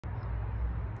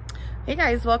Hey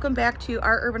guys, welcome back to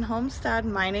our urban homestead.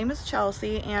 My name is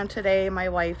Chelsea, and today my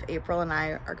wife April and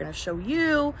I are going to show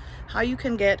you how you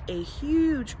can get a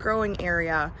huge growing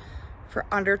area for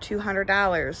under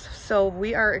 $200. So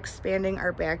we are expanding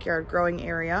our backyard growing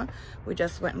area. We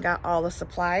just went and got all the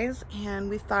supplies, and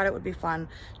we thought it would be fun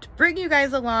to bring you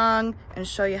guys along and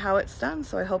show you how it's done.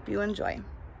 So I hope you enjoy.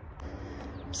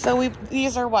 So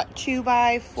these are what, 2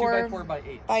 by 4 by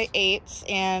 8 by 8s,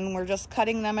 and we're just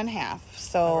cutting them in half.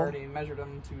 So I've already measured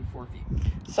them to 4 feet.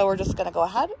 So we're just gonna go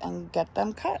ahead and get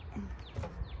them cut.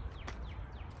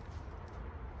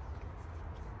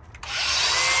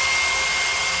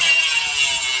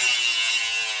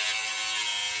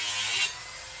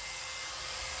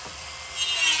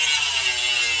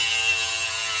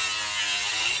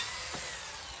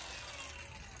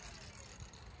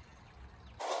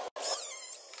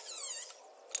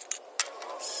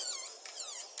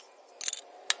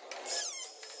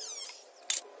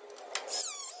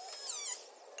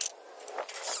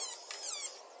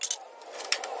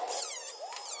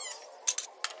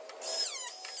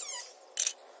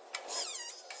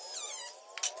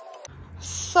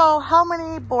 So how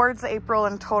many boards, April,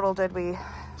 in total did we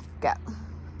get?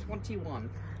 21.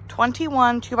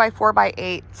 21 2 by 4 by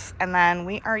 8s, and then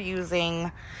we are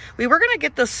using, we were gonna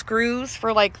get the screws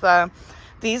for like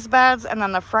these beds and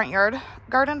then the front yard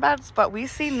garden beds, but we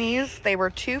seen these, they were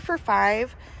 2 for $5.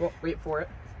 Well, wait for it.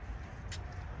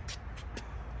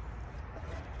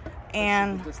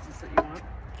 And that's the distance that you want.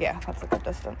 Yeah, that's a good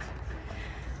distance.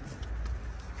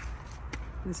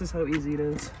 This is how easy it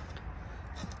is.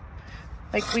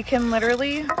 Like, we can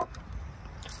literally,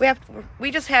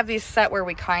 we just have these set where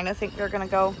we kind of think they're gonna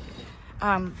go,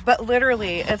 but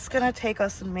literally it's gonna take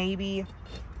us maybe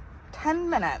 10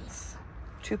 minutes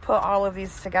to put all of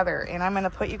these together, and I'm gonna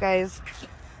put you guys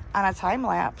on a time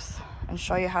lapse and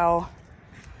show you how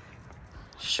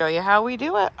we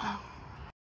do it.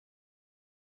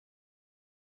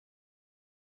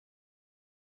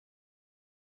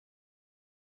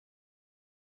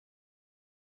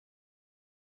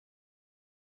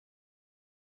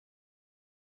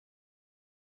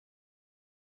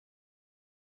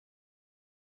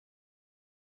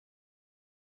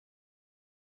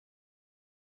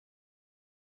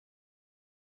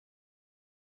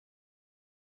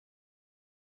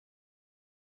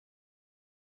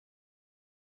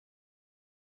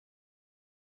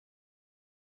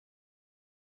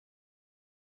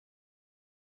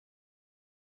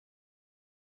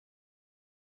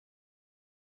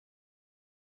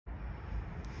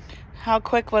 How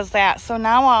quick was that? So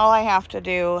now all I have to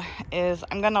do is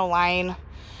I'm gonna line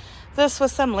this with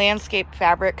some landscape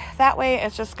fabric. That way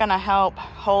it's just gonna help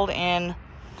hold in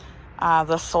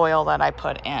the soil that I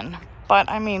put in.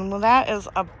 But I mean, well, that is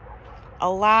a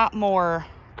lot more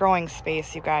growing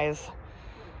space, you guys.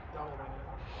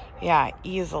 Yeah,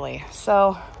 easily.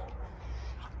 So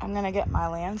I'm gonna get my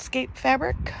landscape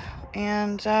fabric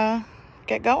and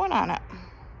get going on it.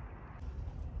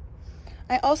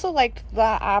 I also liked the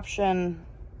option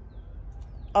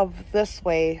of this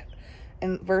way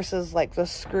versus like the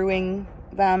screwing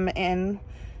them in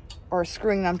or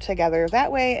screwing them together.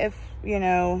 That way, if, you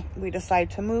know, we decide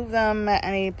to move them at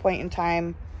any point in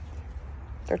time,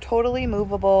 they're totally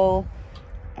movable.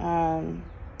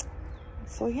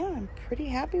 So yeah, I'm pretty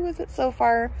happy with it so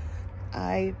far.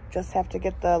 I just have to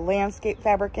get the landscape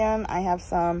fabric in. I have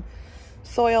some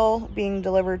soil being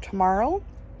delivered tomorrow,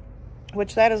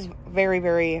 which that is very,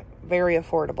 very, very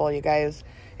affordable, you guys.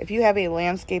 If you have a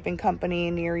landscaping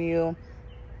company near you,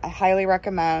 I highly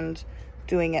recommend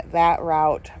doing it that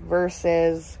route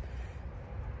versus,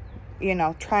 you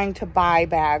know, trying to buy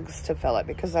bags to fill it,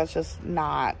 because that's just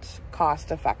not cost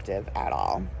effective at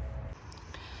all.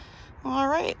 All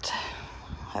right,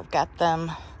 I've got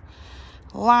them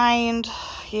lined.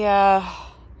 Yeah,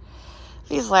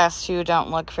 these last two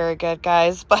don't look very good,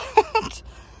 guys, but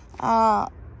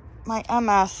my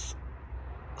MS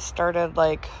started,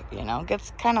 like, you know,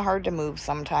 gets kind of hard to move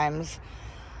sometimes,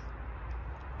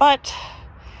 but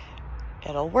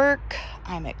it'll work.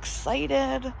 I'm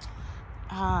excited.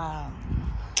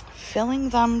 Filling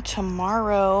them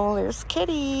tomorrow. There's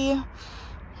Kitty.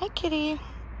 Hi, Kitty.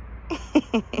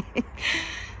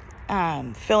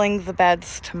 Filling the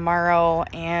beds tomorrow,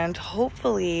 and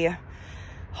hopefully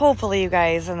you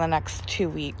guys, in the next 2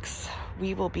 weeks,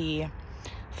 we will be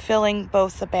filling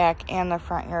both the back and the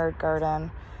front yard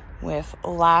garden with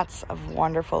lots of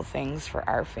wonderful things for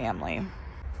our family.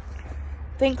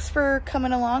 Thanks for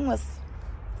coming along with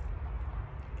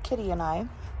Kitty and I.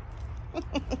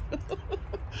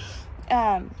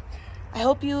 I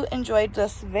hope you enjoyed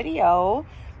this video.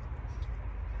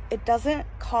 It doesn't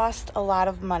cost a lot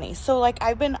of money. So like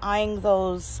I've been eyeing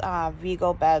those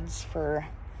Vigo beds for,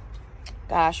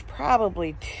 gosh,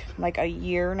 probably like a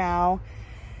year now.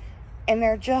 And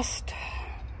they're just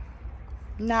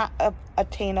not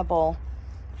attainable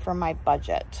for my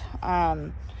budget.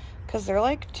 Because they're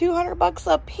like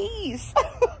 $200 a piece.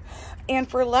 And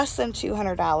for less than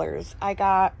 $200, I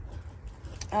got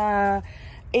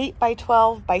 8 by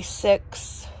 12 by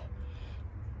 6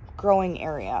 growing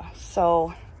area.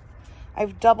 So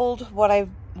I've doubled what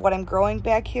I'm growing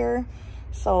back here.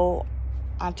 So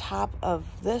on top of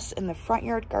this in the front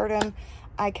yard garden,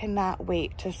 I cannot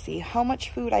wait to see how much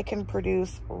food I can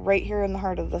produce right here in the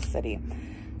heart of the city.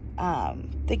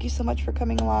 Thank you so much for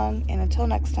coming along, and until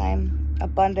next time,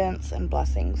 abundance and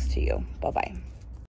blessings to you. Bye-bye.